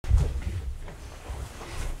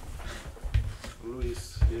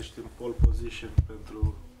ești în pole position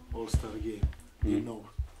pentru All-Star Game. Din nou.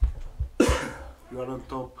 You are on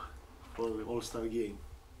top for the All-Star Game.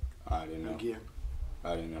 I didn't know. Again.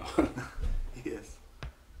 I didn't know. Yes.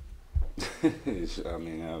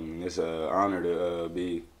 It's an honor to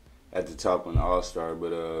be at the top on the All-Star,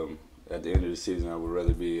 but at the end of the season, I would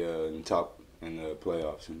rather be in top in the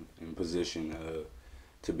playoffs, in position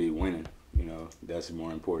to be winning. You know, that's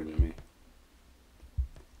more important to me.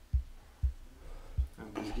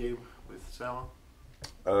 And this game with Sama?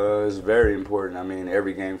 It's very important. I mean,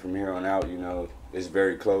 every game from here on out, you know, it's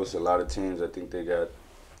very close. A lot of teams, I think they got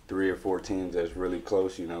 3 or 4 teams that's really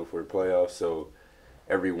close, you know, for the playoffs. So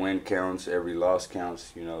every win counts, every loss counts,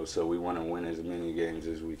 you know, so we want to win as many games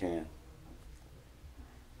as we can.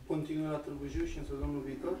 Continui la Târgu Jiu și în sezonul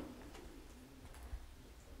viitor?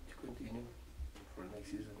 To continue for next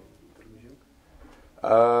season in Târgu Jiu?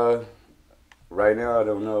 Right now, I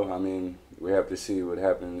don't know. I mean, we have to see what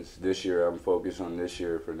happens this year. I'm focused on this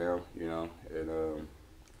year for now, you know, and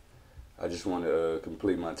I just want to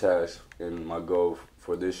complete my task and my goal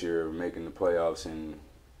for this year of making the playoffs and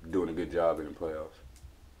doing a good job in the playoffs.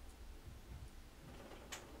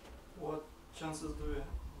 What chances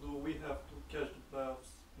do we have to catch the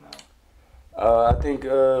playoffs now? I think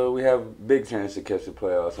we have big chance to catch the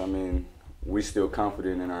playoffs. I mean, we still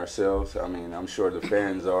confident in ourselves. I mean, I'm sure the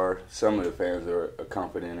fans are. Some of the fans are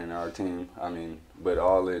confident in our team. I mean, but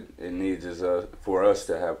all it needs is for us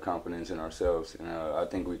to have confidence in ourselves, and I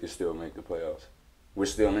think we can still make the playoffs.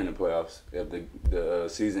 We're still in the playoffs. If the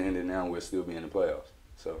season ended now, we'll still be in the playoffs.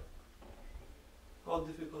 So. How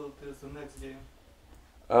difficult is the next game?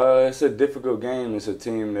 It's a difficult game. It's a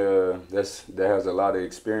team that has a lot of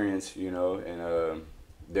experience, you know, and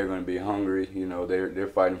they're going to be hungry. You know,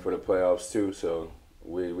 they're fighting for the playoffs too. So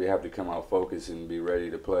we have to come out focused and be ready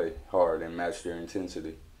to play hard and match their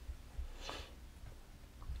intensity.